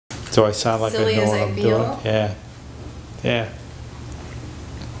Do I sound like silly I know as what I I'm feel. doing? Yeah. Yeah.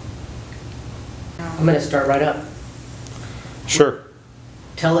 I'm going to start right up. Sure.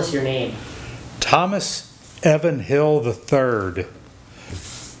 Tell us your name. Thomas Evan Hill III.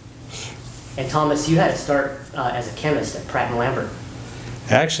 And Thomas, you had to start as a chemist at Pratt & Lambert.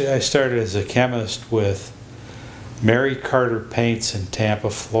 Actually, I started as a chemist with Mary Carter Paints in Tampa,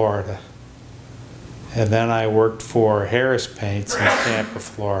 Florida. And then I worked for Harris Paints in Tampa,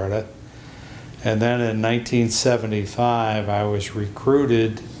 Florida. And then in 1975, I was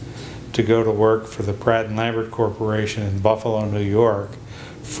recruited to go to work for the Pratt & Lambert Corporation in Buffalo, New York,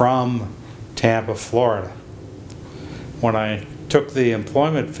 from Tampa, Florida. When I took the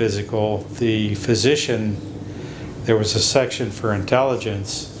employment physical, the physician, there was a section for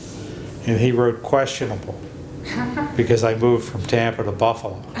intelligence, and he wrote questionable because I moved from Tampa to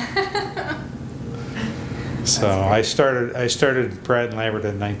Buffalo. So I started Pratt & Lambert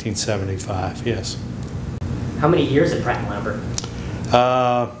in 1975, yes. How many years at Pratt & Lambert?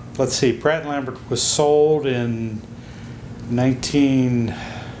 Let's see, Pratt & Lambert was sold in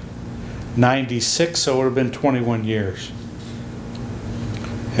 1996, so it would have been 21 years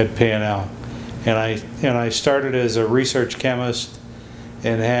at P&L. And I started as a research chemist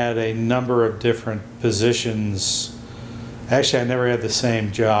and had a number of different positions. Actually, I never had the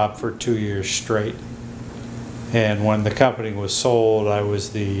same job for 2 years straight. And when the company was sold, I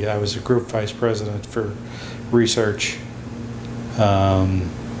was a group vice president for research,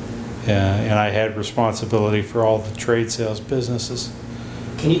 and I had responsibility for all the trade sales businesses.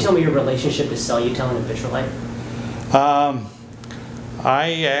 Can you tell me your relationship to Cellutone and Vitrolite?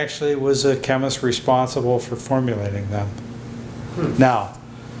 I actually was a chemist responsible for formulating them. Now,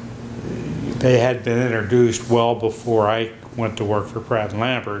 they had been introduced well before I went to work for Pratt &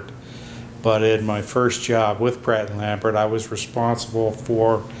 Lambert. But in my first job with Pratt & Lambert, I was responsible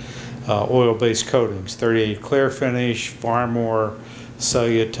for oil-based coatings, 38 clear finish, Farmore,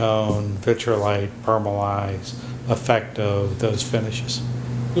 Cellutone, Vitrolite, Permalize, Effecto, those finishes.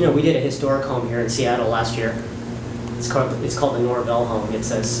 You know, we did a historic home here in Seattle last year. It's called the Norvell home. It's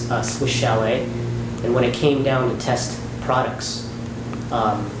a Swiss chalet. And when it came down to test products,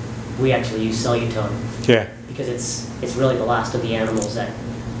 we actually used Cellutone. Yeah. Because it's really the last of the animals that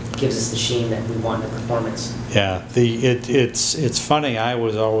gives us the sheen that we want in the performance. Yeah, it's funny. I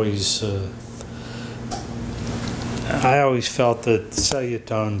always felt that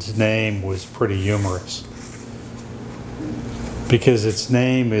Cellutone's name was pretty humorous because its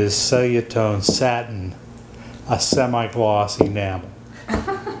name is Cellutone Satin, a semi-gloss enamel.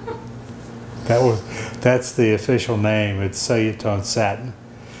 That's the official name. It's Cellutone Satin.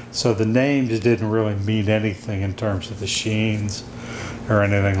 So the names didn't really mean anything in terms of the sheens or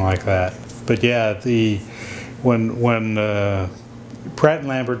anything like that. But yeah, when Pratt &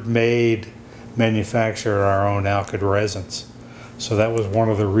 Lambert manufactured our own alkyd resins, so that was one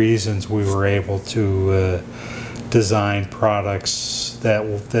of the reasons we were able to design products that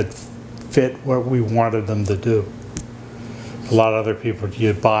fit what we wanted them to do. A lot of other people,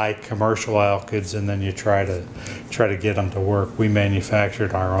 you buy commercial alkyds and then you try to get them to work. We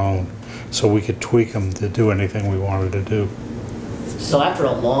manufactured our own, so we could tweak them to do anything we wanted to do. So after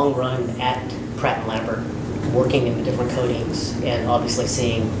a long run at Pratt & Lambert, working in the different coatings and obviously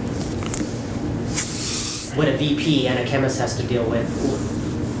seeing what a VP and a chemist has to deal with,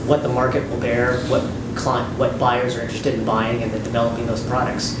 what the market will bear, what buyers are interested in buying and then developing those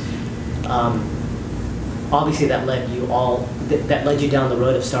products, obviously that led you down the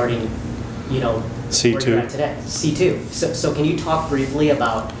road of starting, you know, C2. where you're at today. C2. So can you talk briefly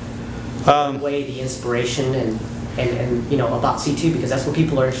about the way, the inspiration and you know, about C2, because that's what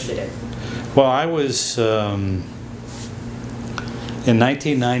people are interested in. Well, I was in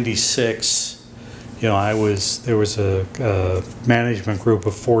 1996. You know, there was a management group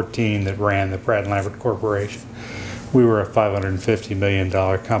of 14 that ran the Pratt & Lambert Corporation. We were a $550 million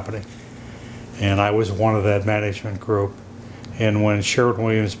company, and I was one of that management group. And when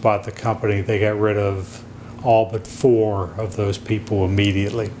Sherwin-Williams bought the company, they got rid of all but 4 of those people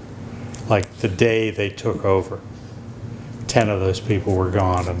immediately, like the day they took over. 10 of those people were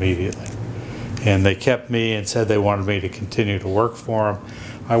gone immediately. And they kept me and said they wanted me to continue to work for them.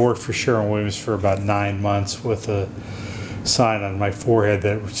 I worked for Sherwin-Williams for about 9 months with a sign on my forehead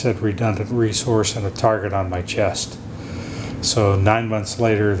that said redundant resource and a target on my chest. So 9 months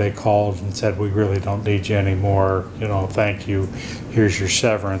later they called and said, we really don't need you anymore, you know, thank you, here's your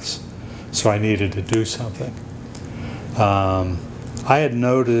severance. So I needed to do something. I had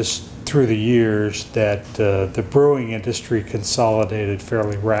noticed through the years that the brewing industry consolidated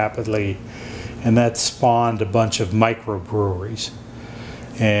fairly rapidly, and that spawned a bunch of microbreweries.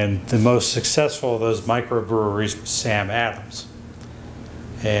 And the most successful of those microbreweries was Sam Adams.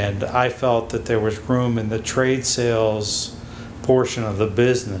 And I felt that there was room in the trade sales portion of the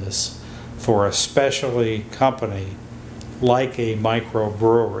business for a specialty company like a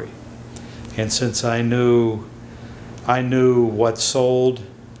microbrewery. And since I knew what sold,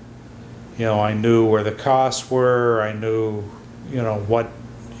 I knew where the costs were, I knew,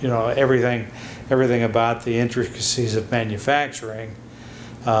 everything about the intricacies of manufacturing,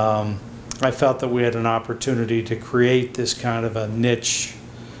 I felt that we had an opportunity to create this kind of a niche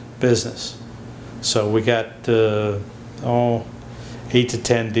business. So we got 8 to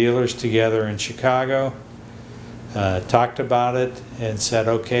 10 dealers together in Chicago, talked about it and said,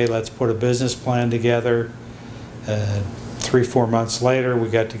 okay, let's put a business plan together. 3-4 months later, we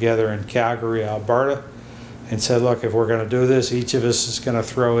got together in Calgary, Alberta, and said, look, if we're going to do this, each of us is going to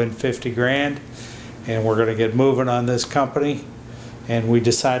throw in 50 grand and we're going to get moving on this company. And we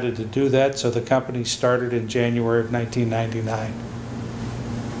decided to do that, so the company started in January of 1999.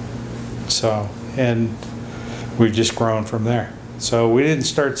 So, and we've just grown from there. So we didn't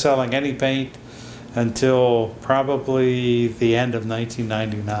start selling any paint until probably the end of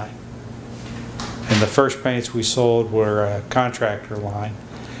 1999. And the first paints we sold were a contractor line.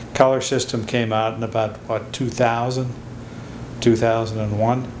 Color System came out in about, 2000,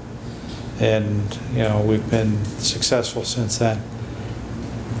 2001. And, we've been successful since then.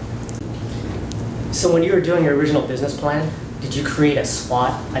 So when you were doing your original business plan, did you create a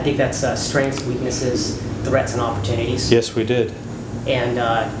SWOT? I think that's strengths, weaknesses, threats, and opportunities. Yes, we did. And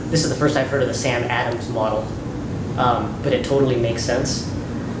this is the first I've heard of the Sam Adams model, but it totally makes sense.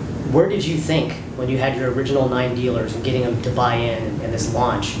 Where did you think, when you had your original 9 dealers and getting them to buy in and this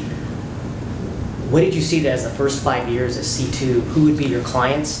launch, what did you see that as the first 5 years as C2? Who would be your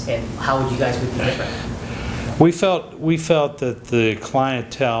clients and how would you guys be different? We felt that the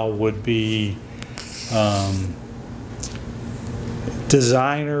clientele would be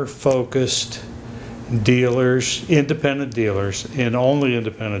designer-focused dealers, independent dealers, and only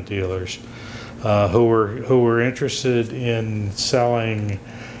independent dealers who were interested in selling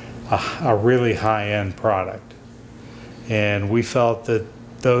a really high-end product. And we felt that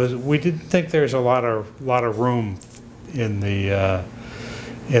we didn't think there's a lot of room in the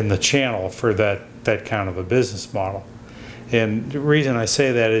channel for that kind of a business model. And the reason I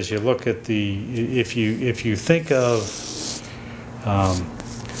say that is you look at if you think of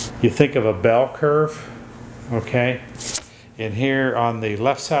a bell curve, okay? And here on the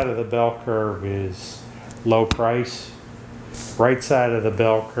left side of the bell curve is low price. Right side of the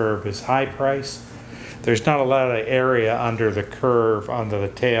bell curve is high price. There's not a lot of area under the curve, under the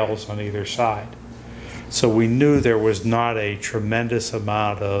tails on either side. So we knew there was not a tremendous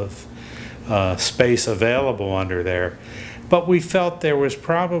amount of space available under there. But we felt there was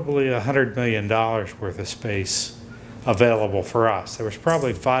probably $100 million worth of space available for us. There was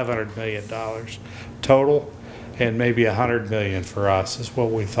probably $500 million total, and maybe $100 million for us is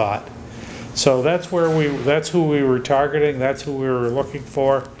what we thought. So that's who we were targeting. That's who we were looking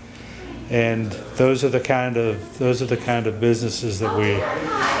for, and those are the kind of businesses that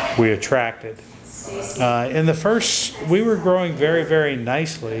we attracted. In the first, we were growing very, very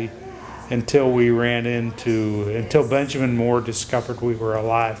nicely until Benjamin Moore discovered we were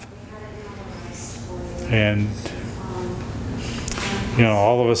alive. And,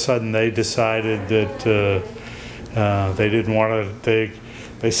 all of a sudden they decided that they didn't want to,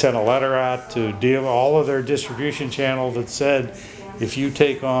 they sent a letter out to all of their distribution channel that said, if you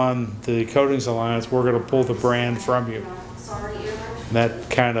take on the Coatings Alliance, we're going to pull the brand from you. And that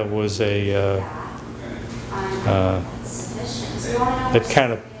kind of was it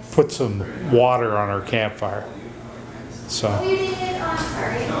kind of put some water on our campfire. So.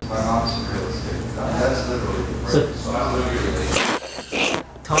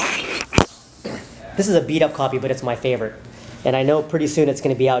 Tom, this is a beat up copy, but it's my favorite. And I know pretty soon it's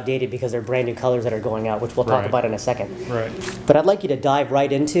going to be outdated because they're brand new colors that are going out, which we'll talk about in a second. Right. But I'd like you to dive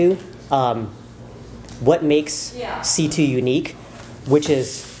right into what makes C2 unique, which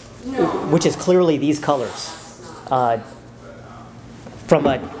is clearly these colors. From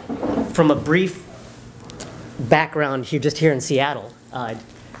a brief background here in Seattle,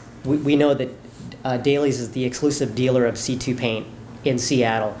 we know that Daly's is the exclusive dealer of C2 paint in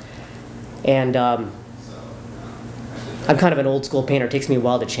Seattle, and I'm kind of an old school painter. It takes me a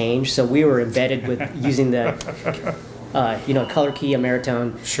while to change, so we were embedded with using the Color Key,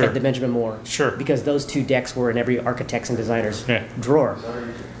 Ameritone, sure. and the Benjamin Moore, sure. because those two decks were in every architect's and designer's drawer.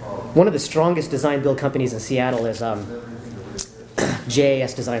 One of the strongest design build companies in Seattle is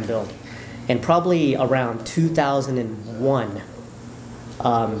JAS Design Build, and probably around 2001,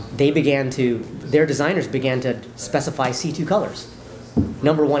 their designers began to specify C2 colors.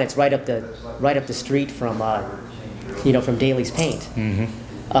 Number one, it's right up the street from, from Daly's Paint.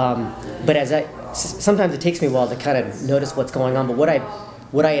 But sometimes it takes me a while to kind of notice what's going on. But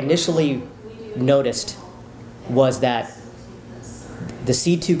what I initially noticed was that the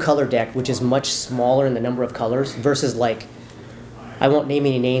C2 color deck, which is much smaller in the number of colors, versus like, I won't name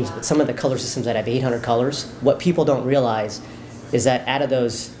any names, but some of the color systems that have 800 colors, what people don't realize is that out of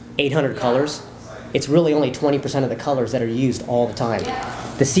those 800 colors, it's really only 20% of the colors that are used all the time.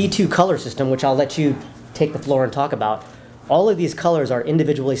 The C2 color system, which I'll let you take the floor and talk about, all of these colors are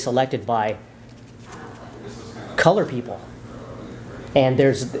individually selected by color people. And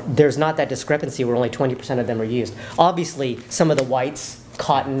there's not that discrepancy where only 20% of them are used. Obviously, some of the whites,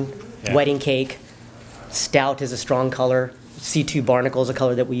 cotton, Yeah. wedding cake, stout is a strong color, C2 barnacle is a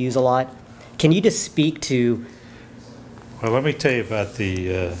color that we use a lot. Can you just speak to... Well, let me tell you about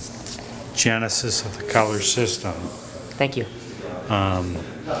the genesis of the color system. Thank you.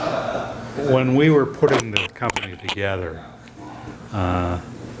 When we were putting the company together, my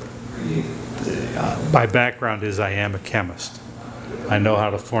background is I am a chemist. I know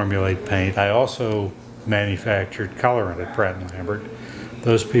how to formulate paint. I also manufactured colorant at Pratt & Lambert.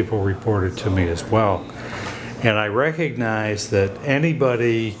 Those people reported to me as well. And I recognize that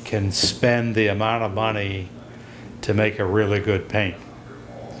anybody can spend the amount of money to make a really good paint.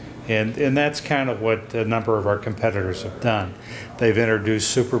 And that's kind of what a number of our competitors have done. They've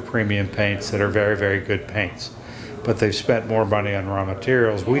introduced super premium paints that are very, very good paints, but they've spent more money on raw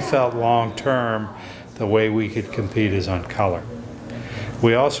materials. We felt long term the way we could compete is on color.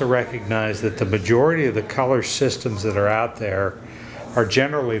 We also recognize that the majority of the color systems that are out there are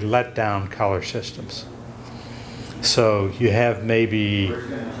generally let down color systems. So you have maybe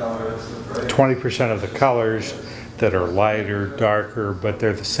 20% of the colors that are lighter, darker, but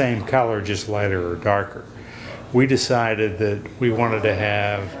they're the same color, just lighter or darker. We decided that we wanted to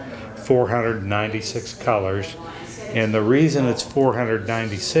have 496 colors, and the reason it's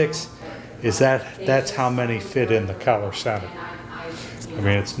 496 is that that's how many fit in the color center. I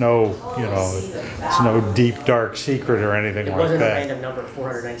mean, it's no, it's no deep, dark secret or anything like that. It wasn't a random number,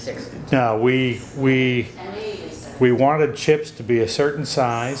 496. No, we wanted chips to be a certain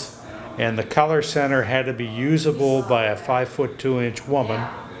size, and the color center had to be usable by a 5'2" woman.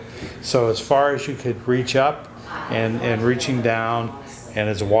 So as far as you could reach up and reaching down, and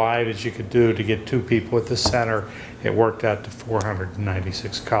as wide as you could do to get two people at the center, it worked out to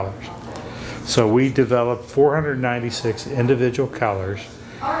 496 colors. So we developed 496 individual colors.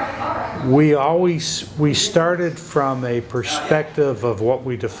 We started from a perspective of what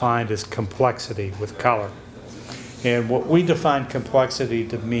we defined as complexity with color. And what we define complexity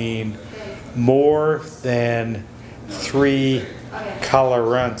to mean more than 3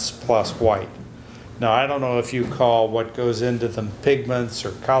 colorants plus white. Now, I don't know if you call what goes into them pigments or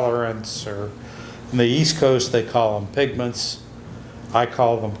colorants, or in the East Coast they call them pigments. I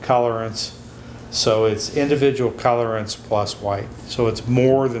call them colorants. So it's individual colorants plus white. So it's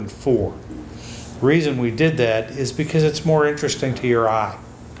more than 4. The reason we did that is because it's more interesting to your eye.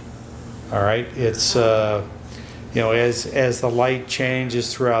 All right, it's as the light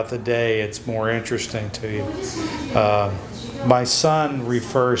changes throughout the day, it's more interesting to you. My son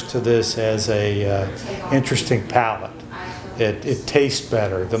refers to this as a interesting palate. It tastes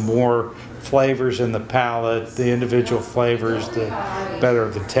better. The more flavors in the palate, the individual flavors, the better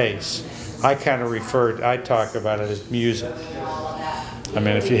the taste. I talk about it as music. I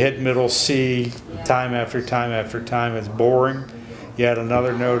mean, if you hit middle C time after time after time, it's boring. You add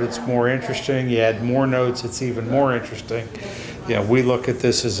another note, it's more interesting. You add more notes, it's even more interesting. We look at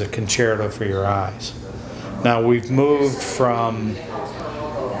this as a concerto for your eyes. Now we've moved from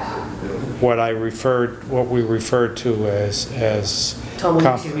what we referred to as Tom, will you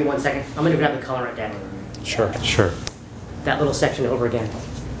excuse me 1 second? I'm going to grab the colorant deck. Sure. That little section over again.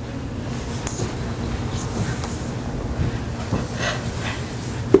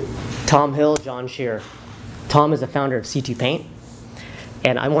 Tom Hill, John Shear. Tom is the founder of C2 Paint,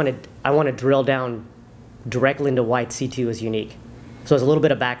 and I want to drill down directly into why C2 is unique. So as a little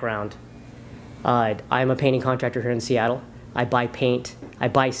bit of background, I'm a painting contractor here in Seattle. I buy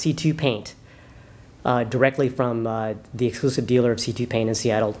C2 Paint directly from the exclusive dealer of C2 Paint in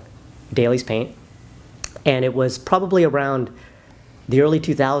Seattle, Daly's Paint. And it was probably around the early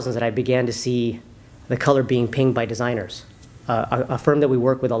 2000s that I began to see the color being pinged by designers. A firm that we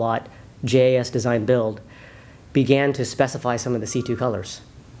work with a lot, JAS Design Build, began to specify some of the C2 colors.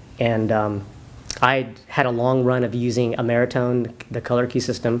 And I had a long run of using Ameritone, the color key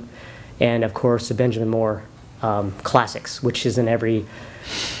system, and of course the Benjamin Moore Classics, which is in every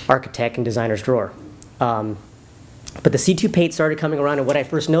architect and designer's drawer. But the C2 paint started coming around, and what I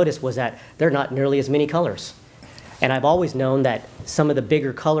first noticed was that there are not nearly as many colors. And I've always known that some of the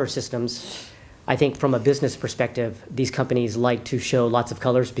bigger color systems, I think from a business perspective, these companies like to show lots of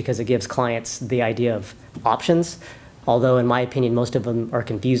colors because it gives clients the idea of options. Although in my opinion, most of them are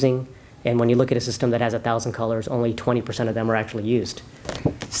confusing. And when you look at a system that has 1,000 colors, only 20% of them are actually used.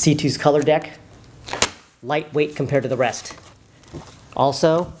 C2's color deck, lightweight compared to the rest.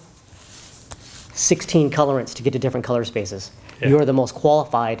 Also, 16 colorants to get to different color spaces. Yeah. You are the most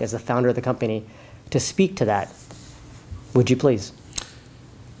qualified as the founder of the company to speak to that. Would you please?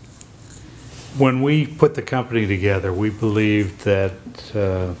 When we put the company together, we believed that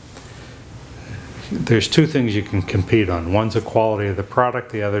there's two things you can compete on. One's the quality of the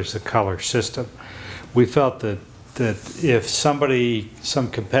product, the other's the color system. We felt that if some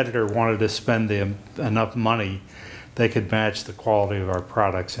competitor wanted to spend enough money, they could match the quality of our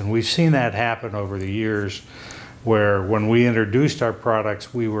products. And we've seen that happen over the years, where when we introduced our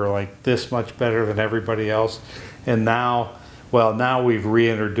products, we were like this much better than everybody else. And now, well, now we've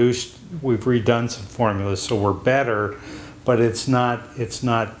redone some formulas, so we're better, but it's not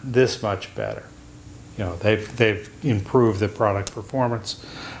this much better. You know, they've improved the product performance.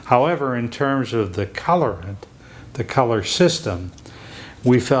 However, in terms of the colorant, the color system,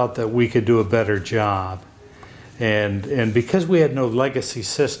 we felt that we could do a better job. And because we had no legacy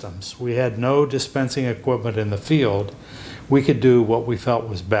systems, we had no dispensing equipment in the field, we could do what we felt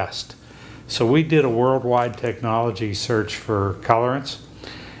was best. So we did a worldwide technology search for colorants,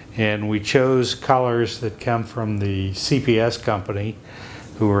 and we chose colors that come from the CPS company,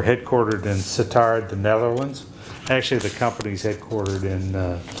 who are headquartered in Sittard, the Netherlands. Actually, the company's headquartered in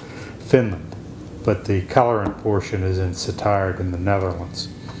Finland, but the colorant portion is in Sittard in the Netherlands.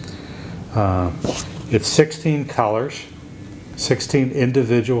 It's 16 colors, 16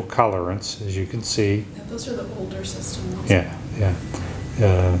 individual colorants, as you can see. Yeah, those are the older systems. Yeah, yeah.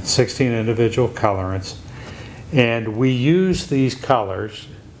 16 individual colorants. And we use these colors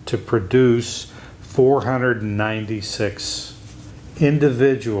to produce 496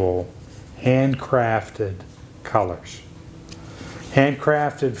 individual handcrafted colors.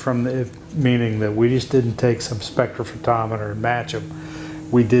 Handcrafted meaning that we just didn't take some spectrophotometer and match them.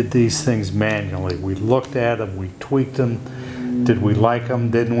 We did these things manually. We looked at them, we tweaked them. Did we like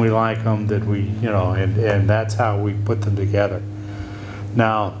them? Didn't we like them? Did we, you know, and that's how we put them together.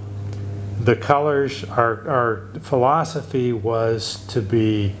 Now, the colors, our philosophy was to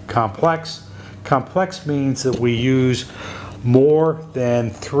be complex. Complex means that we use more than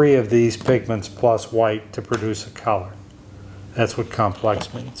 3 of these pigments plus white to produce a color. That's what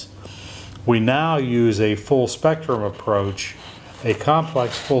complex means. We now use a full spectrum approach, a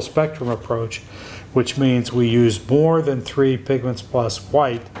complex full spectrum approach, which means we use more than 3 pigments plus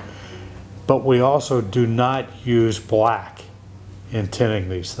white, but we also do not use black in tinting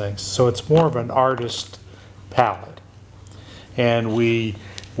these things. So it's more of an artist palette. And we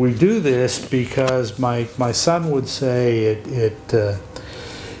do this because my son would say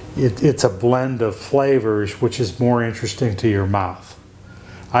it's a blend of flavors which is more interesting to your mouth.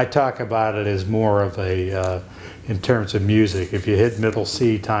 I talk about it as more of a, in terms of music, if you hit middle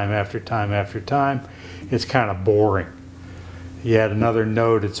C time after time after time, it's kind of boring. You add another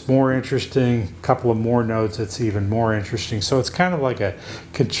note, it's more interesting, a couple of more notes, it's even more interesting. So it's kind of like a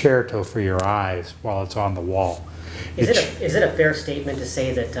concerto for your eyes while it's on the wall. Is it a fair statement to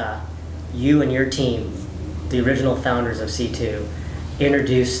say that you and your team, the original founders of C2,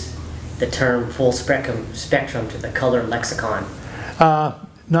 introduced the term full spectrum to the color lexicon?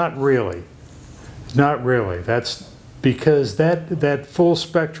 Not really. Not really. That's because that full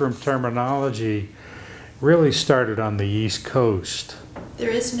spectrum terminology really started on the East Coast.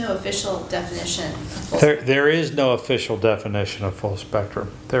 There is no official definition of full spectrum. There is no official definition of full spectrum.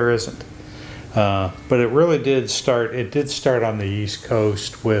 There isn't. But it really did start, it did start on the East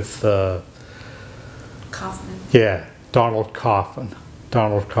Coast with Kaufman. Yeah, Donald Kaufman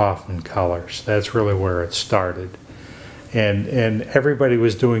colors. That's really where it started. And everybody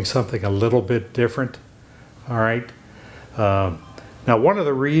was doing something a little bit different. All right. Now one of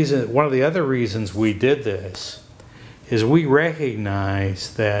the other reasons we did this is we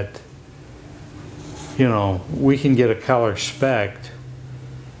recognize that, you know, we can get a color spec'd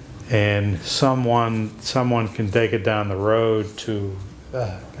and someone can take it down the road to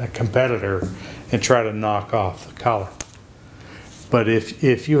a competitor and try to knock off the color. But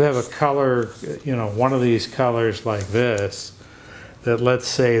if you have a color, you know, one of these colors like this, that let's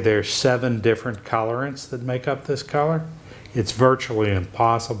say there's 7 different colorants that make up this color, it's virtually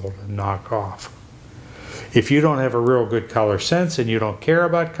impossible to knock off. If you don't have a real good color sense and you don't care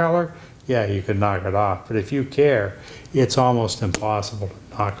about color, yeah, you can knock it off. But if you care, it's almost impossible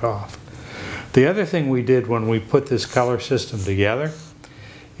to knock off. The other thing we did when we put this color system together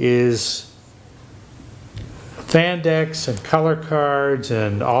is fan decks and color cards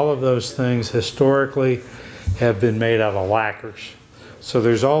and all of those things historically have been made out of lacquers. So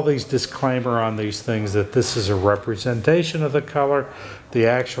there's all these disclaimer on these things that this is a representation of the color. The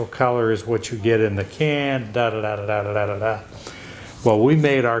actual color is what you get in the can, da da da da da da da da. Well, we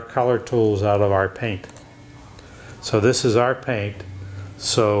made our color tools out of our paint. So this is our paint.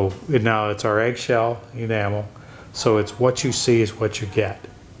 So now it's our eggshell enamel. So it's what you see is what you get.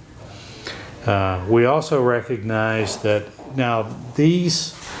 We also recognize that now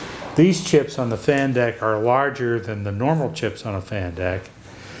these chips on the fan deck are larger than the normal chips on a fan deck.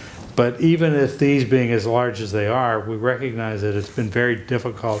 But even if these being as large as they are, we recognize that it's been very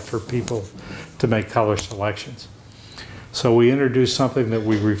difficult for people to make color selections. So we introduced something that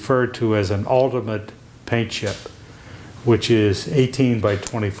we refer to as an ultimate paint chip, which is 18 by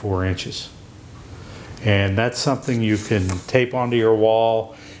 24 inches. And that's something you can tape onto your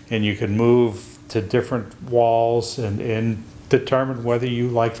wall, and you can move to different walls and determine whether you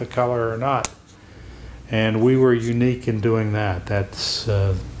like the color or not. And we were unique in doing that. That's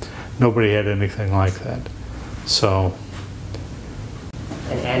nobody had anything like that. So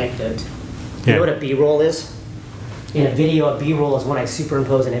An anecdote. You Yeah. know what a B-roll is? In a video, a B-roll is when I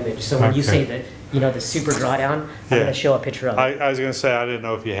superimpose an image. So when you Okay. say that, you know, the super drawdown, I'm Yeah. going to show a picture of it. I was going to say, I didn't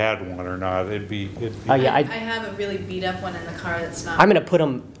know if you had one or not. It'd be Oh, yeah, I have a really beat up one in the car that's not. I'm going to put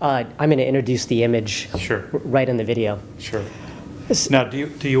them, I'm going to introduce the image sure, right in the video. sure. Now, do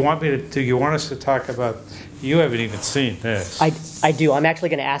you want us to talk about? You haven't even seen this. I do. I'm actually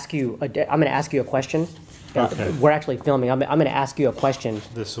going to ask you. I'm going to ask you a question. Okay. We're actually filming. I'm going to ask you a question,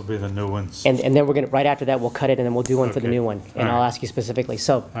 This will be the new ones. and then we're going to right after that we'll cut it, and then we'll do one for the Okay. new one, and All I'll right. ask you specifically.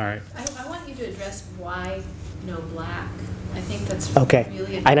 So, All right. I want you to address why no black. I think that's okay,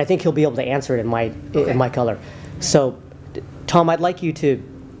 really. and I think he'll be able to answer it in my Okay. in my color. So, Tom, I'd like you to.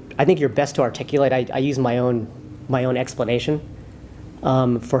 I think you're best to articulate. I use my own explanation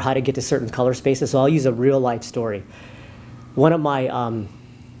for how to get to certain color spaces. So I'll use a real life story. One of my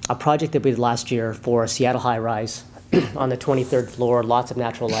a project that we did last year for a Seattle high rise on the 23rd floor, lots of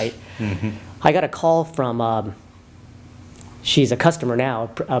natural light. I got a call from, she's a customer now,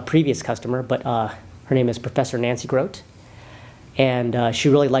 a previous customer, but her name is Professor Nancy Grote. And she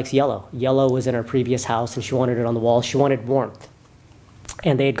really likes yellow. Yellow was in her previous house, and she wanted it on the wall. She wanted warmth.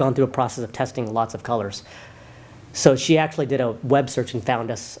 And they had gone through a process of testing lots of colors. So she actually did a web search and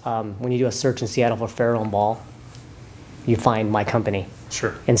found us. When you do a search in Seattle for Farrow and Ball, you find my company.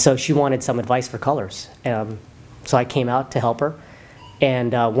 Sure. And so she wanted some advice for colors. So I came out to help her.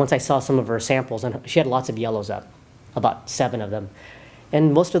 And once I saw some of her samples, and she had lots of yellows up, about 7 of them.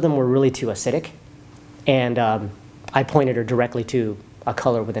 And most of them were really too acidic. And I pointed her directly to a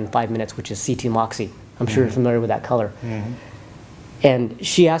color within 5 minutes, which is C2 Moxie. I'm sure you're familiar with that color. And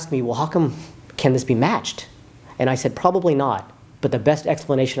she asked me, well, how come can this be matched? And I said, probably not. But the best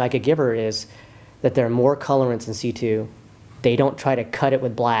explanation I could give her is that there are more colorants in C2. They don't try to cut it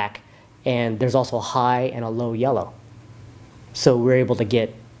with black. And there's also a high and a low yellow. So we're able to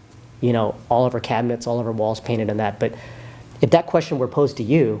get, you know, all of our cabinets, all of our walls painted in that. But if that question were posed to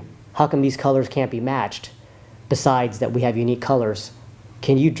you, how come these colors can't be matched, besides that we have unique colors,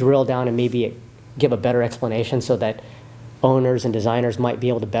 can you drill down and maybe give a better explanation so that owners and designers might be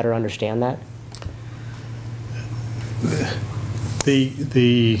able to better understand that?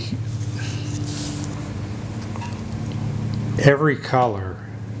 Every color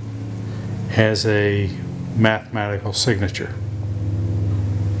has a mathematical signature.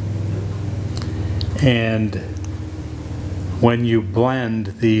 And when you blend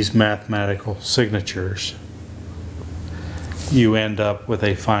these mathematical signatures, you end up with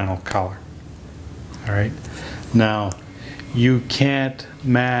a final color. All right? Now, you can't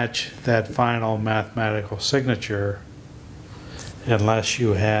match that final mathematical signature unless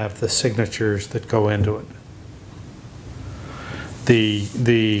you have the signatures that go into it.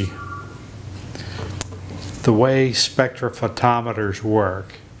 The way spectrophotometers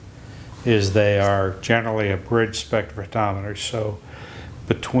work is they are generally a bridge spectrophotometer. So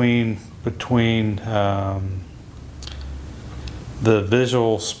between the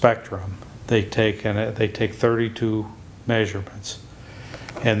visual spectrum, they take 32 measurements,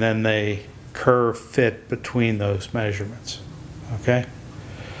 and then they curve fit between those measurements. Okay,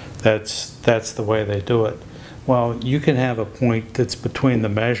 that's the way they do it. Well, you can have a point that's between the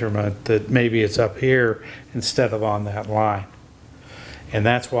measurement that maybe it's up here instead of on that line. And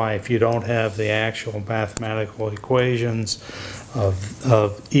that's why if you don't have the actual mathematical equations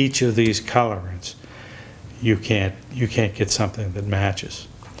of each of these colorants, you can't get something that matches.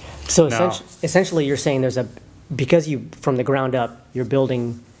 So Now- essentially you're saying because you, from the ground up, you're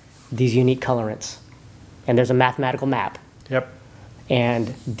building these unique colorants, and there's a mathematical map, Yep,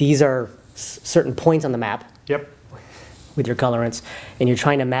 and these are certain points on the map yep. with your colorants, and you're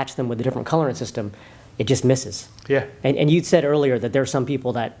trying to match them with a different colorant system, it just misses. Yeah. And you said earlier that there are some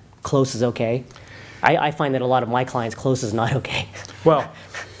people that close is okay. I find that a lot of my clients, close is not okay. Well,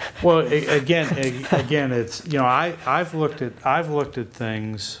 again, it's, you know, I've looked at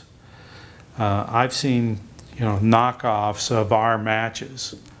things. I've seen, you know, knockoffs of our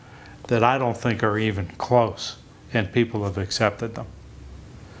matches that I don't think are even close, and people have accepted them.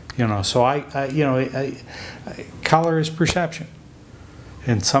 You know, so color is perception,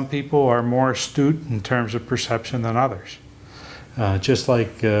 and some people are more astute in terms of perception than others. Just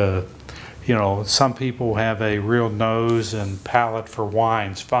like, you know, some people have a real nose and palate for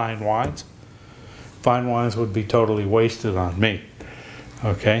wines, fine wines. Fine wines would be totally wasted on me,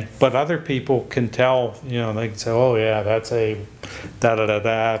 okay? But other people can tell, you know, they can say, oh yeah, that's a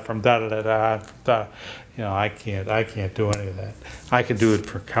da-da-da-da from da-da-da-da. You know, I can't do any of that. I can do it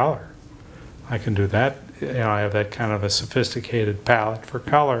for color. I can do that. You know, I have that kind of a sophisticated palate for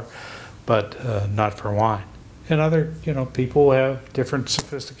color, but not for wine. And other, you know, people have different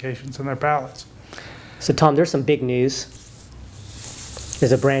sophistications in their palates. So Tom, there's some big news.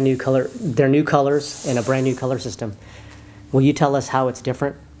 There's a brand new color, there are new colors and a brand new color system. Will you tell us how it's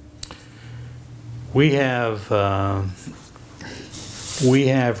different? We have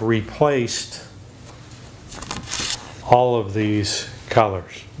replaced all of these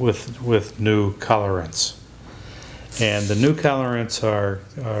colors with new colorants. And the new colorants are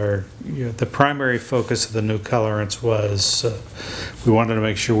you know, the primary focus of the new colorants was we wanted to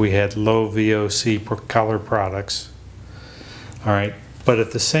make sure we had low VOC color products. All right, but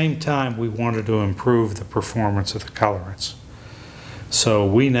at the same time we wanted to improve the performance of the colorants. So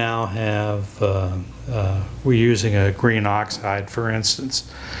we now have we're using a green oxide, for instance,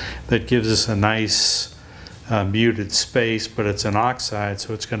 that gives us a nice muted space, but it's an oxide,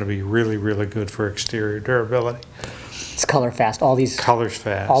 so it's going to be really, really good for exterior durability. It's color fast. All these Colors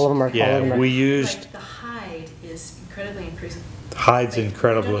fast. All of them are. Yeah, all of them are, we used Like the hide is incredibly improved. hides Like,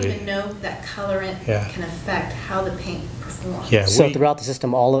 incredibly. You don't even know that colorant Yeah. can affect how the paint performs. Yeah, so throughout the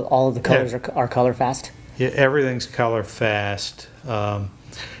system, all of the colors Yeah. are color fast. Yeah, everything's color fast.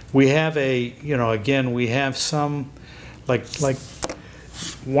 We have you know, again, we have some, like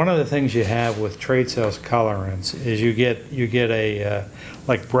one of the things you have with trade sales colorants is you get a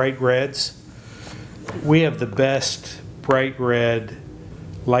like bright reds. We have the best bright red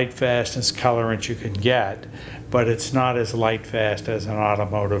light fastness colorant you can get, but it's not as light fast as an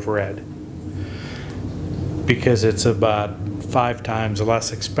automotive red because it's about 5 times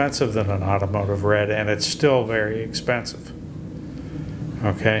less expensive than an automotive red, and it's still very expensive.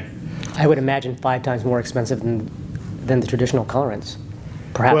 Okay. I would imagine 5 times more expensive than the traditional colorants.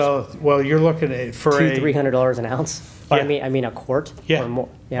 Perhaps Well, you're looking at for $200-300 an ounce. Or Yeah. I mean a quart. yeah, Or more.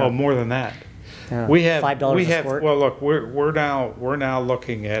 well, more than that. Yeah. We have $5 a squirt. Well, look, we're now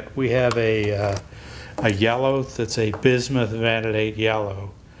looking at, we have a yellow that's a bismuth vanadate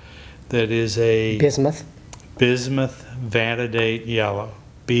yellow that is a Bismuth. bismuth vanadate yellow,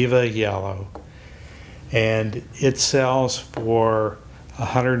 Biva yellow, and it sells for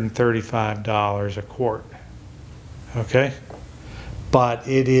 $135 a quart. Okay, but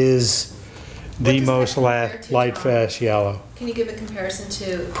it is What the does that most compare to, light Tom? fast yellow. Can you give a comparison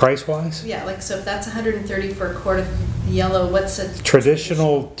to, Price wise, yeah, like, so if that's 130 for a quart of yellow, what's a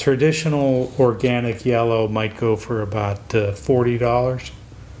traditional organic yellow might go for about $40,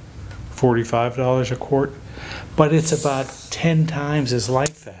 $45 a quart, but it's about 10 times as light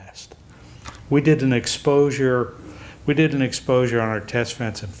fast. We did an exposure on our test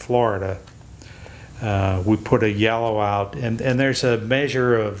fence in Florida. We put a yellow out, and there's a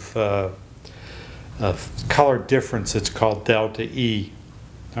measure of color difference. It's called delta E.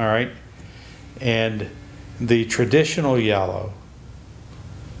 All right, and the traditional yellow,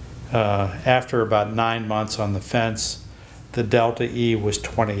 after about 9 months on the fence, the delta E was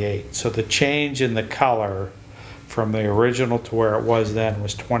 28. So the change in the color from the original to where it was then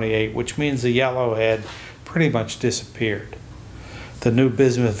was 28, which means the yellow had pretty much disappeared. The new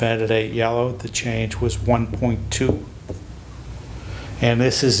bismuth vanadate yellow, the change was 1.2. And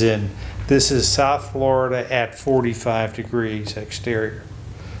this is South Florida at 45 degrees exterior.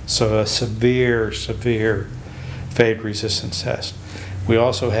 So a severe fade resistance test. We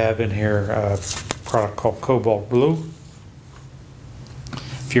also have in here a product called Cobalt Blue.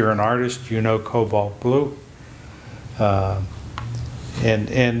 If you're an artist, you know cobalt blue. And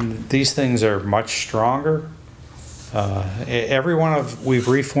these things are much stronger. We've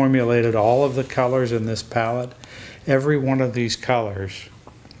reformulated all of the colors in this palette. Every one of these colors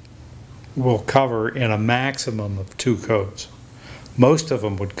will cover in a maximum of 2 coats. Most of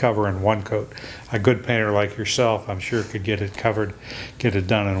them would cover in 1 coat. A good painter like yourself, I'm sure, could get it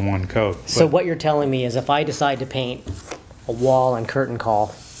done in 1 coat. So what you're telling me is if I decide to paint a wall on Curtain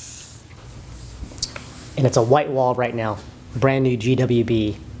Call, and it's a white wall right now, brand new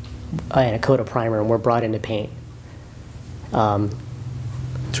GWB and a coat of primer, and we're brought in to paint. 2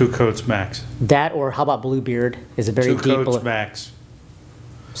 coats max. That, or how about Bluebeard is a very 2 deep coats blue. max.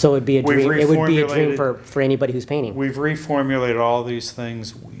 So it'd be a dream. It would be a dream reformulated- for anybody who's painting. We've reformulated all these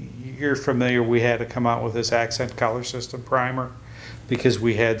things. You're familiar, we had to come out with this accent color system primer because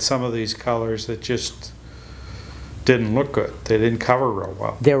we had some of these colors that just didn't look good. They didn't cover real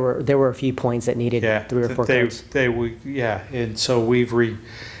well. There were a few points that needed 3 or 4 coats. And so we've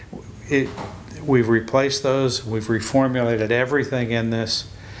replaced those. We've reformulated everything in this,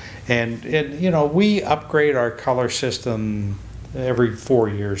 and you know, we upgrade our color system every 4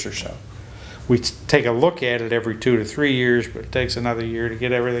 years or so. We take a look at it every 2 to 3 years, but it takes another year to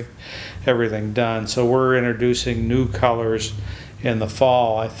get everything done. So we're introducing new colors in the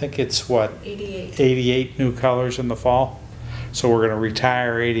fall. I think it's what, 88 new colors in the fall. So we're going to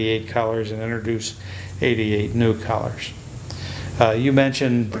retire 88 colors and introduce 88 new colors. You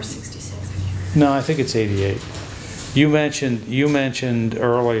mentioned, Or 66. no, I think it's 88. You mentioned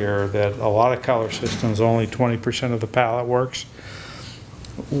earlier that a lot of color systems, only 20% of the palette works.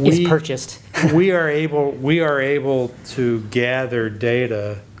 Is purchased. we are able to gather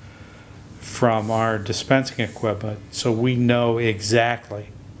data from our dispensing equipment, so we know exactly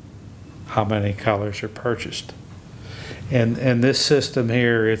how many colors are purchased. And this system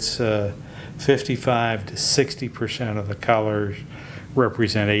here, it's 55 to 60% of the colors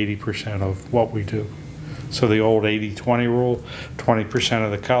represent 80% of what we do. So the old 80-20 rule, 20%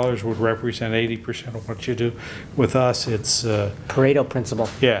 of the colors would represent 80% of what you do. With us, it's Pareto principle.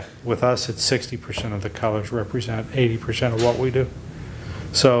 yeah, with us, it's 60% of the colors represent 80% of what we do.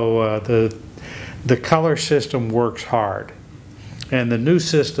 So the color system works hard. And the new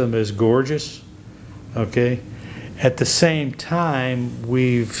system is gorgeous, okay? At the same time,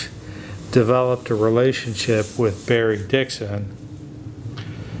 we've developed a relationship with Barry Dixon.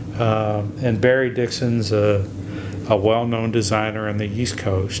 And Barry Dixon's a well-known designer on the East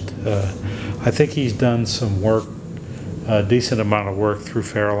Coast. I think he's done some work, a decent amount of work through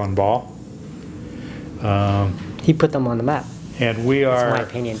Farrell and Ball. He put them on the map. And we That's are, my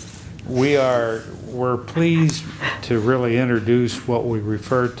opinion. we're pleased to really introduce what we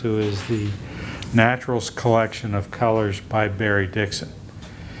refer to as the Naturals Collection of Colors by Barry Dixon.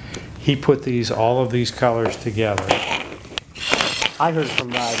 He put all of these colors together. I heard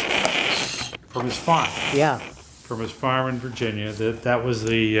from From his farm. yeah. From his farm in Virginia. That was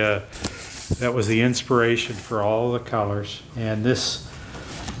the inspiration for all of the colors. And this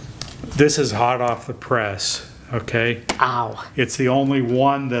is hot off the press. Okay. Ow. It's the only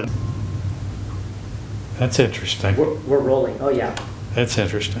one that. That's interesting. We're rolling. Oh yeah. That's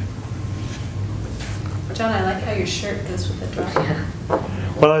interesting. John, I like how your shirt goes with the drawing.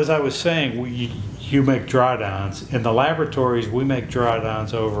 Well, as I was saying, you make drawdowns. In the laboratories, we make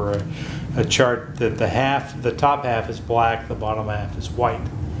drawdowns over a chart that the top half is black, the bottom half is white.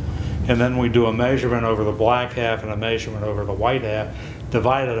 And then we do a measurement over the black half and a measurement over the white half,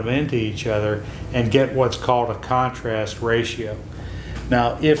 divided them into each other, and get what's called a contrast ratio.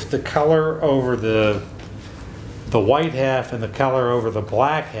 Now, if the color over the white half and the color over the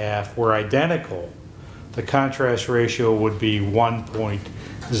black half were identical, the contrast ratio would be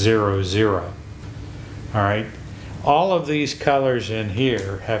 1.00. All right. All of these colors in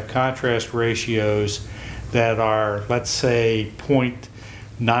here have contrast ratios that are, let's say,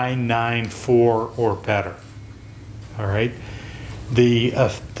 0.994 or better. All right. The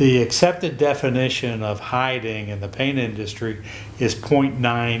accepted definition of hiding in the paint industry is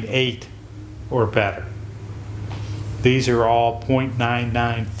 0.98 or better. These are all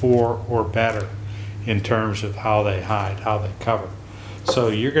 0.994 or better in terms of how they hide, how they cover. So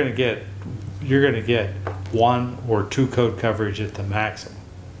you're going to get 1 or 2 coat coverage at the maximum.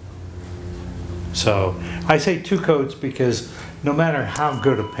 So I say 2 coats because no matter how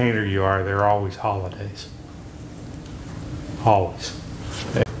good a painter you are, there are always holidays. Always.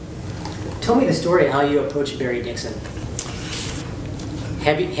 Tell me the story of how you approached Barry Dixon.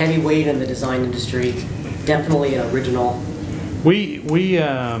 Heavyweight in the design industry, definitely an original.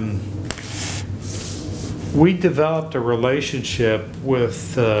 We developed a relationship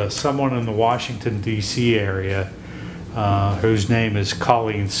with someone in the Washington, D.C. area whose name is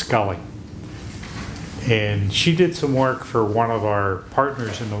Colleen Scully. And she did some work for one of our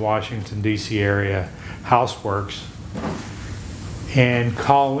partners in the Washington, D.C. area, Houseworks. And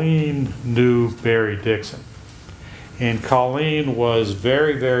Colleen knew Barry Dixon. And Colleen was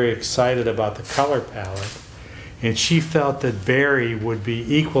very, very excited about the color palette. And she felt that Barry would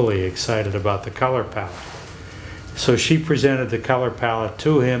be equally excited about the color palette. So she presented the color palette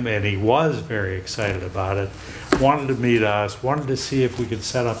to him, and he was very excited about it. Wanted to meet us, wanted to see if we could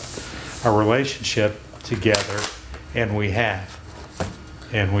set up a relationship together, and we have.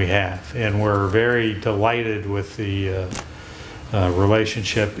 And we have. And we're very delighted with the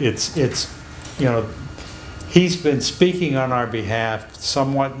relationship. It's you know, he's been speaking on our behalf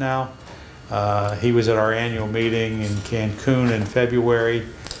somewhat now. He was at our annual meeting in Cancun in February,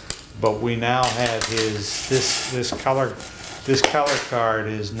 but we now have his this color card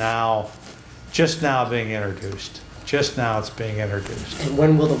is now just now being introduced. Just now it's being introduced. And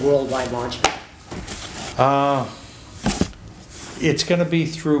when will the worldwide launch be? It's going to be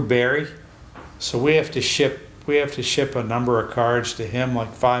through Barry, so we have to ship a number of cards to him,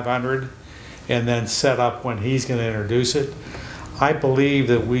 like 500, and then set up when he's going to introduce it. I believe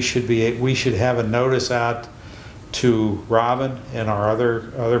that we should have a notice out to Robin and our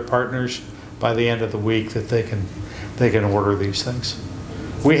other partners by the end of the week that they can order these things.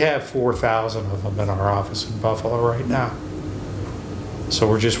 We have 4,000 of them in our office in Buffalo right now. So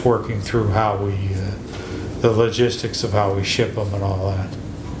we're just working through how the logistics of how we ship them and all that.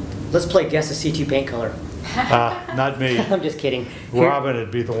 Let's play guess the C2 paint color. Not me. I'm just kidding. Robin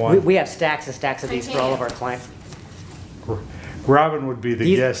would be the one. We have stacks and stacks of these for all of our clients. Robin would be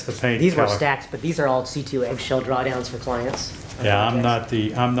the guess the paint These color. were stacks, but these are all C2 eggshell drawdowns for clients. Yeah, I'm not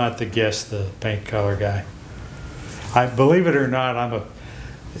the guess the paint color guy. I believe it or not,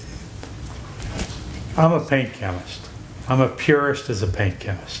 I'm a paint chemist. I'm a purist as a paint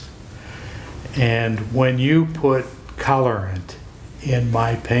chemist. And when you put colorant in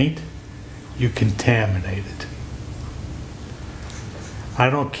my paint, you contaminate it. I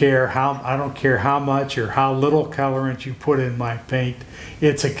don't care how much or how little colorant you put in my paint,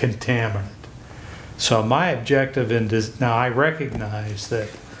 it's a contaminant. So my objective in this, now I recognize that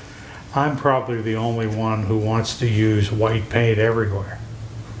I'm probably the only one who wants to use white paint everywhere.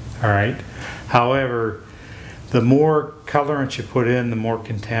 All right. However, the more colorant you put in, the more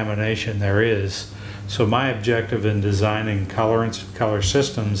contamination there is. So my objective in designing colorants and color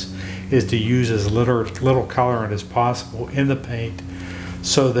systems is to use as little colorant as possible in the paint,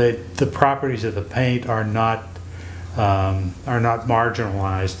 so that the properties of the paint are not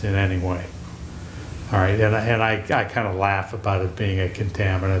marginalized in any way. All right, and I kind of laugh about it being a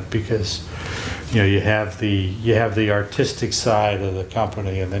contaminant, because you know you have the artistic side of the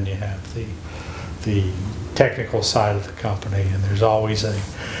company, and then you have the technical side of the company, and there's always a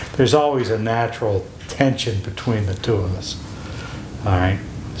natural tension between the two of us. All right,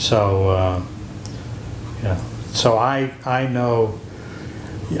 so so I know.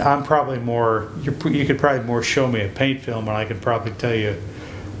 I'm probably more, you could probably more show me a paint film, and I could probably tell you,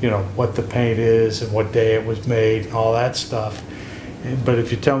 what the paint is and what day it was made and all that stuff. But if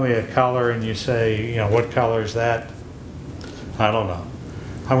you tell me a color and you say, what color is that? I don't know.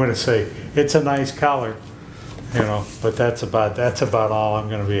 I'm going to say, it's a nice color, but that's about all I'm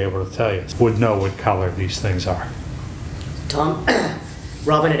going to be able to tell you. Would know what color these things are. Tom,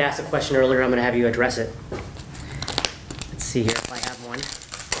 Robin had asked a question earlier. I'm going to have you address it. Let's see here if I have one.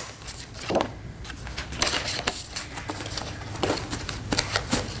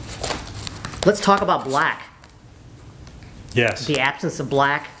 Let's talk about black. Yes. The absence of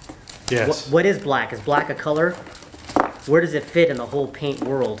black. Yes. What is black? Is black a color? Where does it fit in the whole paint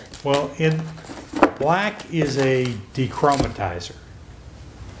world? Well, black is a dechromatizer.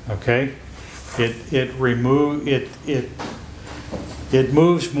 Okay? It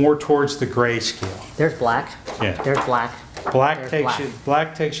moves more towards the grayscale. There's black. Yeah. There's black. Black takes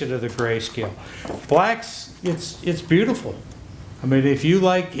you to the grayscale. Black's it's beautiful. I mean, if you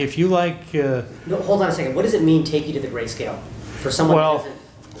like. No, hold on a second. What does it mean, take you to the grayscale? For someone who doesn't.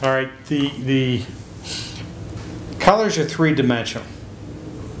 All right. The colors are three-dimensional.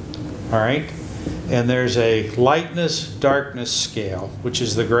 All right, and there's a lightness darkness scale, which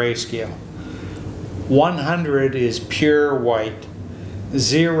is the grayscale. 100 is pure white.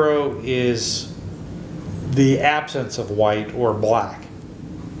 0 is the absence of white or black.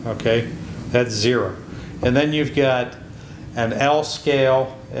 Okay, that's 0. And then you've got an L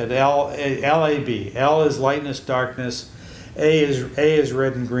scale, an LAB. L is lightness, darkness. A is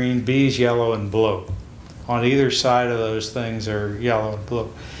red and green. B is yellow and blue. on either side of those things are yellow and blue.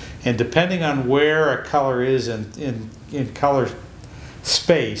 And depending on where a color is in color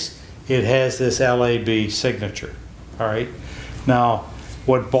space, it has this LAB signature, all right? Now,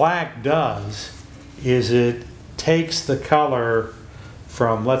 what black does is it takes the color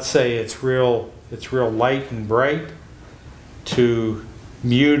from, let's say it's real light and bright, to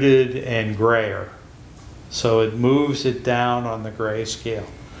muted and grayer. So it moves it down on the gray scale.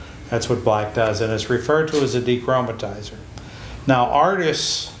 That's what black does, and it's referred to as a dechromatizer. Now,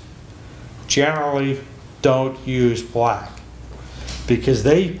 artists generally don't use black because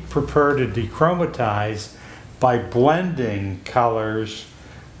they prefer to dechromatize by blending colors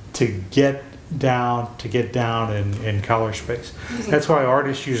to get down in color space. That's why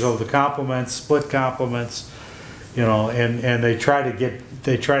artists use all the complements, split complements, you know, and they try to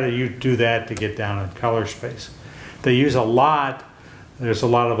do that to get down in color space. They use a lot. There's a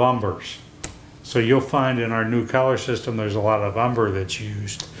lot of umbers. So you'll find in our new color system there's a lot of umber that's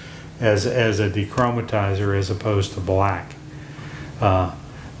used as a dechromatizer as opposed to black.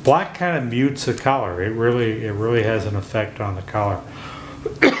 Black kind of mutes the color. It really has an effect on the color.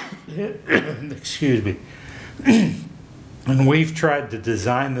 Excuse me. And we've tried to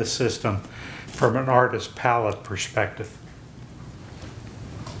design the system from an artist palette perspective.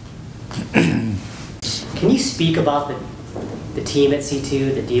 Can you speak about the team at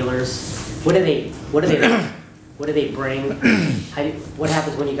C2, the dealers? What do they bring? What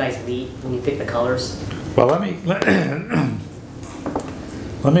happens when you guys meet, when you pick the colors? Well, let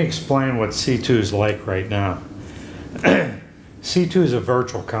me explain what C2 is like right now. C2 is a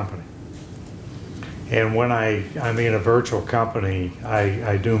virtual company. And when I mean a virtual company,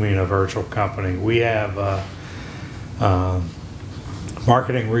 I do mean a virtual company. We have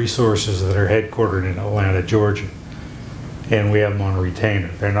marketing resources that are headquartered in Atlanta, Georgia. And we have them on retainer.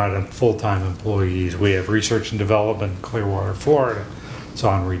 They're not full-time employees. We have research and development in Clearwater, Florida. It's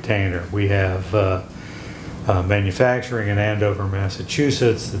on retainer. We have manufacturing in Andover,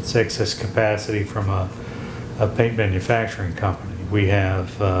 Massachusetts. That's excess capacity from a paint manufacturing company. We have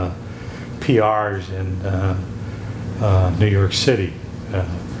PRs in New York City,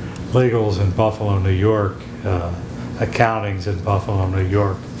 legals in Buffalo, New York, accountings in Buffalo, New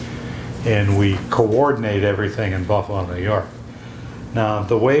York, and we coordinate everything in Buffalo, New York. Now,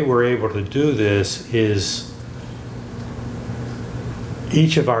 the way we're able to do this is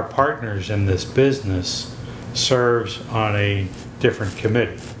each of our partners in this business serves on a different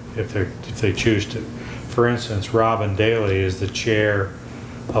committee if they choose to. For instance, Robin Daly is the chair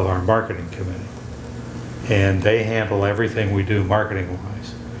of our marketing committee, and they handle everything we do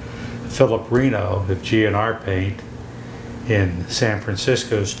marketing-wise. Philip Reno of GNR Paint in San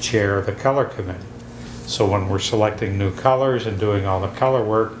Francisco's chair of the color committee. So when we're selecting new colors and doing all the color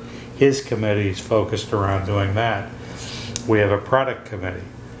work, his committee is focused around doing that. We have a product committee.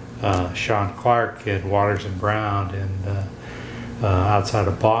 Sean Clark at Waters and Brown outside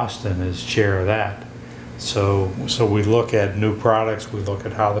of Boston is chair of that. So we look at new products, we look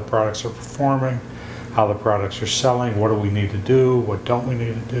at how the products are performing, how the products are selling, what do we need to do, what don't we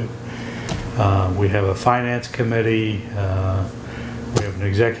need to do. We have a finance committee, we have an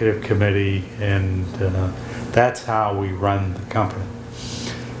executive committee, and that's how we run the company.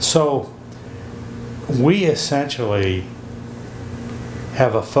 So we essentially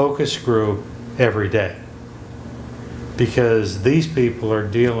have a focus group every day because these people are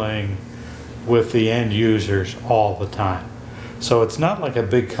dealing with the end users all the time. So it's not like a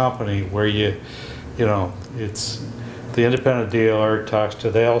big company where you know, it's the independent dealer talks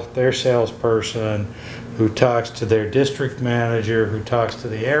to their salesperson, who talks to their district manager, who talks to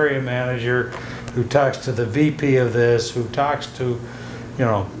the area manager, who talks to the VP of this, who talks to, you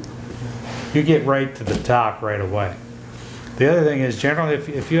know, you get right to the top right away. The other thing is generally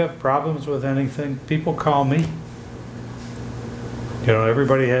if you have problems with anything, people call me. You know,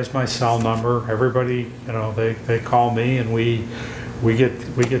 everybody has my cell number. Everybody, you know, they call me, and we get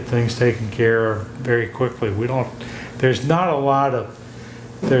things taken care of very quickly. We don't. There's not a lot of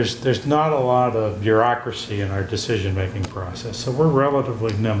bureaucracy in our decision-making process, so we're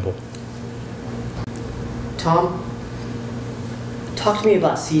relatively nimble. Tom, talk to me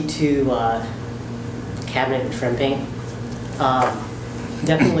about C2 cabinet and trim paint.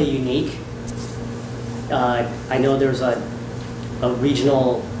 Definitely unique. I know there's a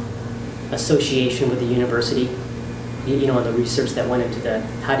regional association with the university, you know, the research that went into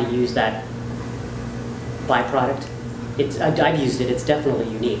how to use that byproduct. I've used it. It's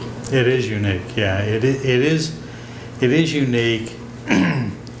definitely unique. It is unique. Yeah, it is unique.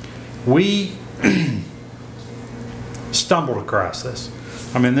 We stumbled across this.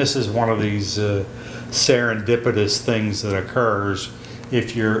 I mean, this is one of these serendipitous things that occurs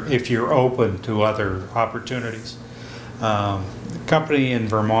if you're open to other opportunities. A company in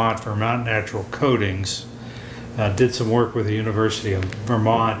Vermont, Vermont Natural Coatings, did some work with the University of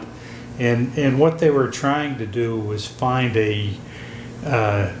Vermont, and what they were trying to do was find a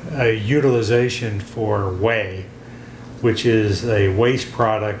utilization for whey, which is a waste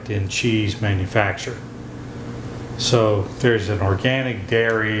product in cheese manufacture. So there's an organic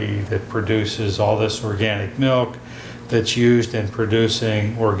dairy that produces all this organic milk that's used in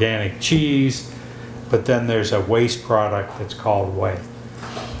producing organic cheese, but then there's a waste product that's called whey.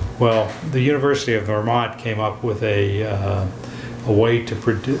 Well, the University of Vermont came up with a way to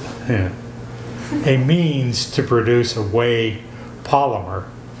produce, a means to produce a whey polymer,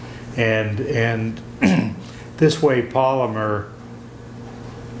 and this whey polymer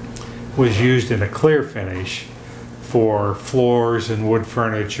was used in a clear finish for floors and wood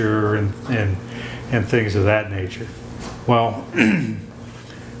furniture and things of that nature. Well,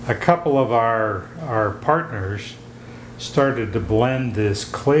 a couple of our partners started to blend this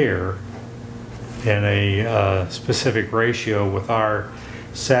clear in a specific ratio with our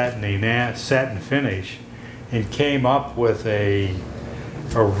satin finish, and came up with a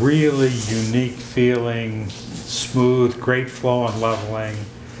really unique feeling, smooth, great flow and leveling,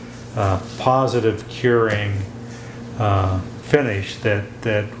 positive curing finish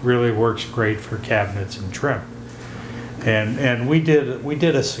that really works great for cabinets and trim. And we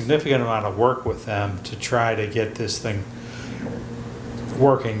did a significant amount of work with them to try to get this thing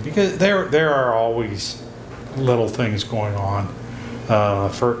working, because there are always little things going on.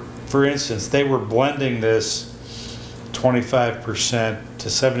 For instance, they were blending this 25% to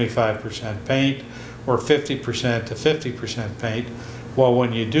 75% paint, or 50% to 50% paint. Well,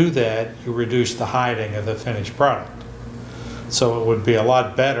 when you do that, you reduce the hiding of the finished product. So it would be a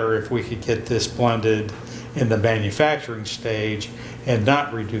lot better if we could get this blended in the manufacturing stage and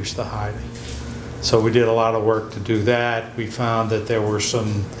not reduce the hiding. So we did a lot of work to do that. We found that there were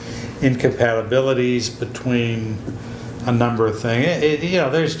some incompatibilities between a number of things. You know,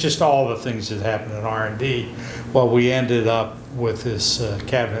 there's just all the things that happen in R&D. Well, we ended up with this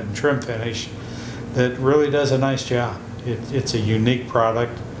cabinet and trim finish that really does a nice job. It's a unique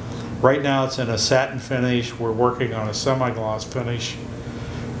product. Right now it's in a satin finish. We're working on a semi-gloss finish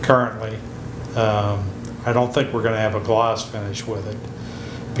currently. I don't think we're going to have a gloss finish with it,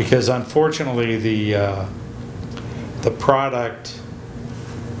 because unfortunately the product,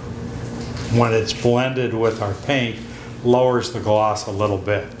 when it's blended with our paint, lowers the gloss a little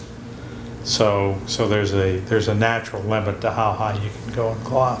bit. So there's a natural limit to how high you can go in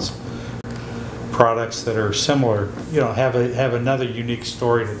gloss. Products that are similar, you know, have another unique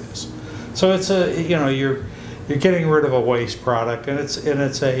story to this. So it's you're getting rid of a waste product, and it's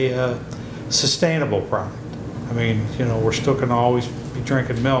a sustainable product. I mean, you know, we're still going to always be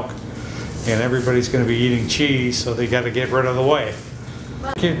drinking milk, and everybody's going to be eating cheese, so they got to get rid of the whey.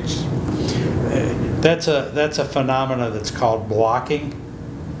 Kids, that's a phenomena that's called blocking.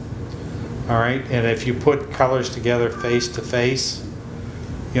 All right, and if you put colors together face to face,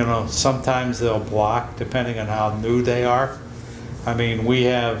 you know, sometimes they'll block depending on how new they are. I mean, we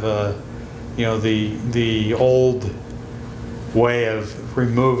have, you know, the old way of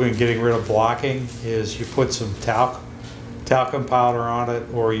getting rid of blocking is you put some talcum powder on it,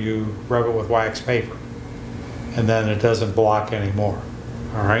 or you rub it with wax paper, and then it doesn't block anymore.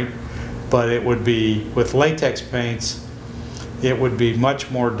 All right, but it would be, with latex paints, it would be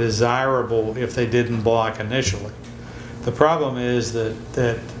much more desirable if they didn't block initially. The problem is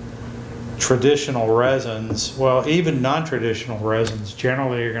that traditional resins, well, even non-traditional resins,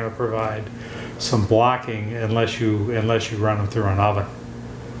 generally are going to provide some blocking unless you run them through an oven.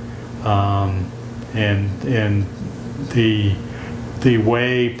 And the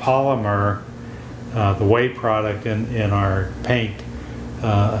whey polymer, the whey product in our paint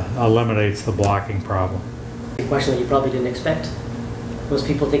eliminates the blocking problem. A question that you probably didn't expect. Most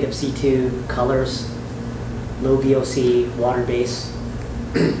people think of C2 colors, low VOC, water base.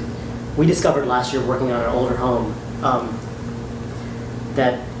 We discovered last year, working on an older home,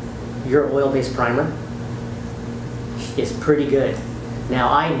 that your oil-based primer is pretty good.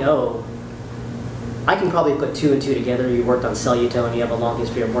 Now, I know I can probably put 2 and 2 together. You worked on Cellutone, you have a long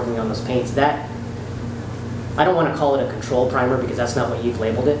history of working on those paints. That, I don't want to call it a control primer because that's not what you've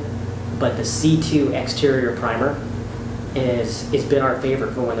labeled it, but the C2 exterior primer it's been our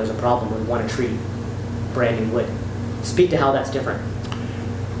favorite for when there's a problem we want to treat brand new wood. Speak to how that's different.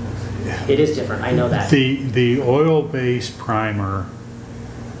 It is different, I know that. The oil-based primer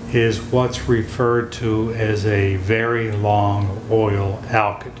is what's referred to as a very long oil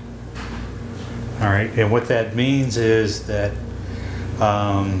alkyd. All right, and what that means is that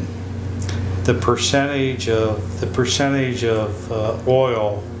the percentage of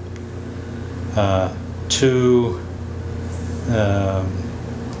oil to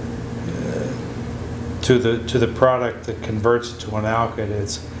the product that converts it to an alkyd,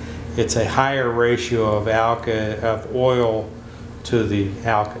 it's a higher ratio of oil to the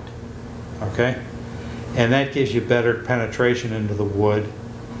alkyd. Okay, and that gives you better penetration into the wood.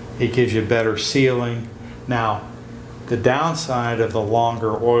 It gives you better sealing. Now, the downside of the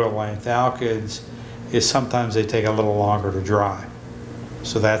longer oil length alkyds is sometimes they take a little longer to dry.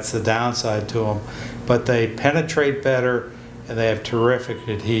 So that's the downside to them. But they penetrate better and they have terrific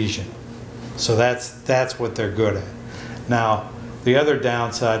adhesion. So that's what they're good at. Now, the other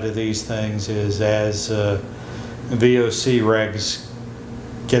downside to these things is as VOC regs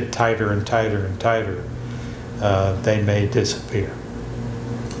get tighter and tighter and tighter, they may disappear.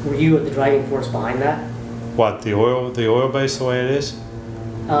 Were you the driving force behind that? What, the oil base the way it is?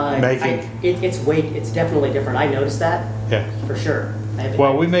 It's definitely different. I noticed that. Yeah. For sure.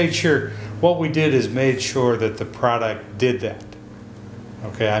 Well, we made sure, what we did is made sure that the product did that.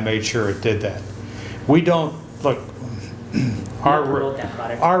 Okay, I made sure it did that. We don't, look, our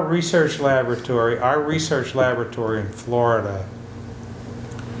research laboratory in Florida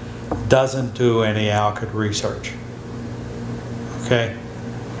doesn't do any alkyd research. Okay?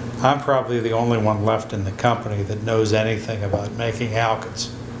 I'm probably the only one left in the company that knows anything about making alkyds.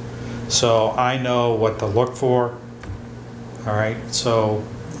 So I know what to look for. All right, so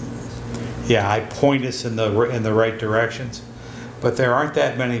yeah, I point us in the right directions, but there aren't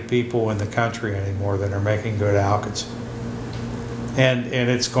that many people in the country anymore that are making good alkyds. And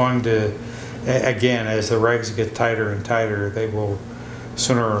it's going to, again, as the regs get tighter and tighter, they will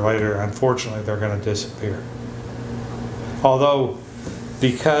sooner or later, unfortunately, they're going to disappear. Although,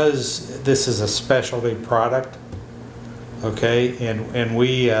 because this is a specialty product, okay, and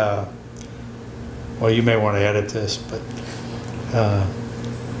we, well, you may want to edit this, but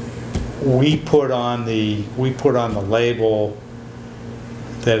we put on the label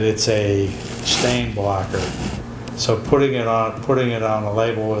that it's a stain blocker. So putting it on a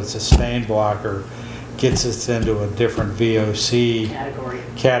label as a stain blocker gets us into a different VOC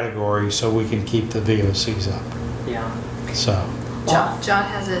category, so we can keep the VOCs up. Yeah. So. John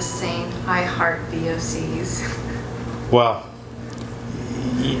has us saying, "I heart VOCs." Well,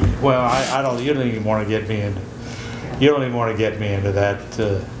 I don't. You don't even want to get me into. You don't even want to get me into that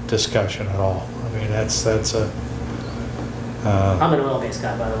discussion at all. I mean, that's a. I'm an oil-based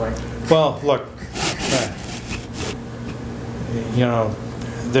guy, by the way. Well, look, you know,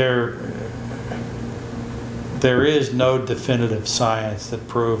 there is no definitive science that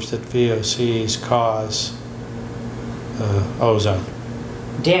proves that VOCs cause ozone.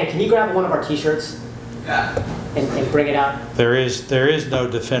 Dan, can you grab one of our T-shirts? Yeah. And bring it out? There is no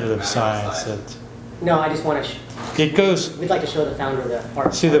definitive science that. No, I just want to. It goes. We'd like to show the founder of the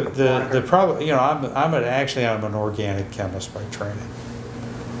art. See, the problem, you know, I'm an organic chemist by training.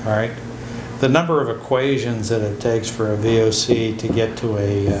 All right, the number of equations that it takes for a VOC to get to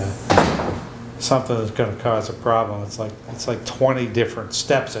a something that's going to cause a problem, it's like 20 different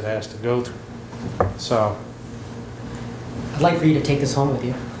steps it has to go through. So. I'd like for you to take this home with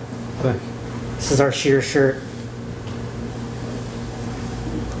you. Okay. This is our sheer shirt.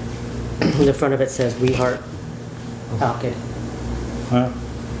 The front of it says, "We Heart Alkyd." Well,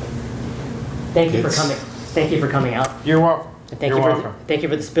 thank you for coming. Thank you for coming out. You're welcome. And thank you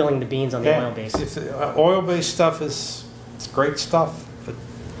for spilling the beans on the oil base. Oil-based stuff it's great stuff. But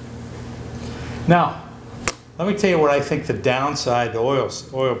now, let me tell you what I think the downside to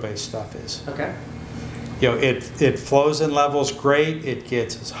oil-based stuff is. Okay. You know, it flows and levels great. It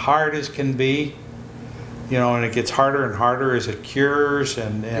gets as hard as can be. You know, and it gets harder and harder as it cures,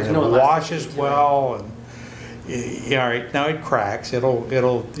 and it washes well. And yeah, all right, now it cracks. It'll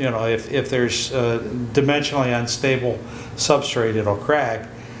you know, if there's dimensionally unstable substrate, it'll crack.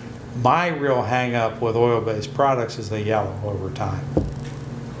 My real hang up with oil-based products is they yellow over time.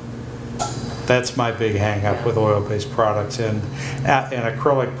 That's my big hang up with oil-based products, and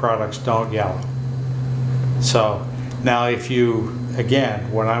acrylic products don't yellow. So now if you,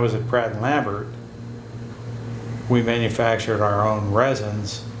 again, when I was at Pratt & Lambert, we manufactured our own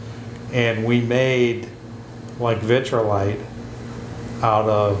resins, and we made like Vitrolite out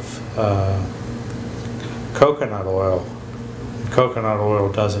of coconut oil. Coconut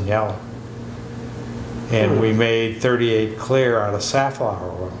oil doesn't yellow. And we made 38 clear out of safflower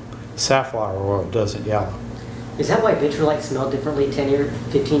oil. Safflower oil doesn't yellow. Is that why Vitrolite smelled differently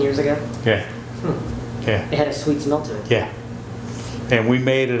 15 years ago? Yeah. Hmm. Yeah. It had a sweet smell to it. Yeah. And we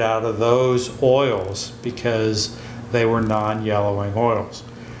made it out of those oils because they were non-yellowing oils.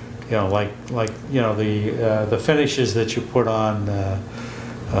 You know, like you know, the finishes that you put on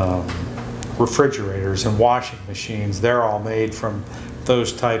refrigerators and washing machines, they're all made from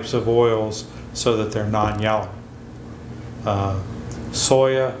those types of oils so that they're non-yellowing.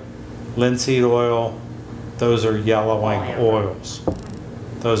 Soya, linseed oil, those are yellowing oils.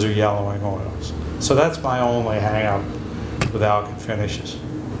 Those are yellowing oils. So that's my only hang-up with Alkyd finishes.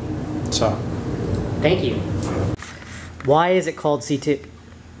 So. Thank you. Why is it called C2?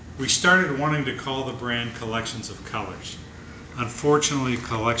 We started wanting to call the brand Collections of Colors. Unfortunately,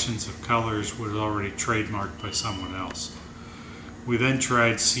 Collections of Colors was already trademarked by someone else. We then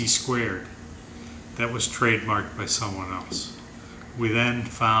tried C Squared. That was trademarked by someone else. We then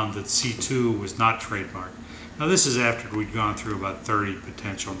found that C2 was not trademarked. Now this is after we'd gone through about 30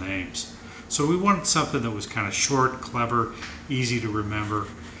 potential names. So we wanted something that was kind of short, clever, easy to remember.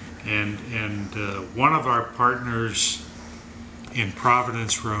 And one of our partners in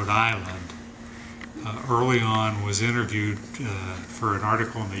Providence, Rhode Island, early on was interviewed for an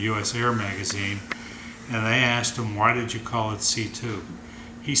article in the US Air magazine, and they asked him, why did you call it C2?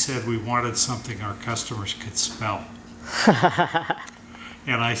 He said, we wanted something our customers could smell.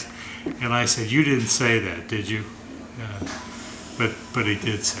 and I said, you didn't say that, did you? But he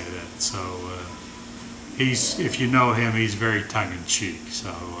did say that. So he's, if you know him, he's very tongue-in-cheek.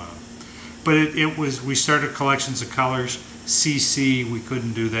 So, but it was, we started Collections of Colors. CC, we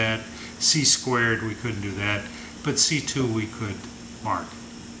couldn't do that. C Squared, we couldn't do that. But C2 we could mark.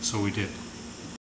 So we did.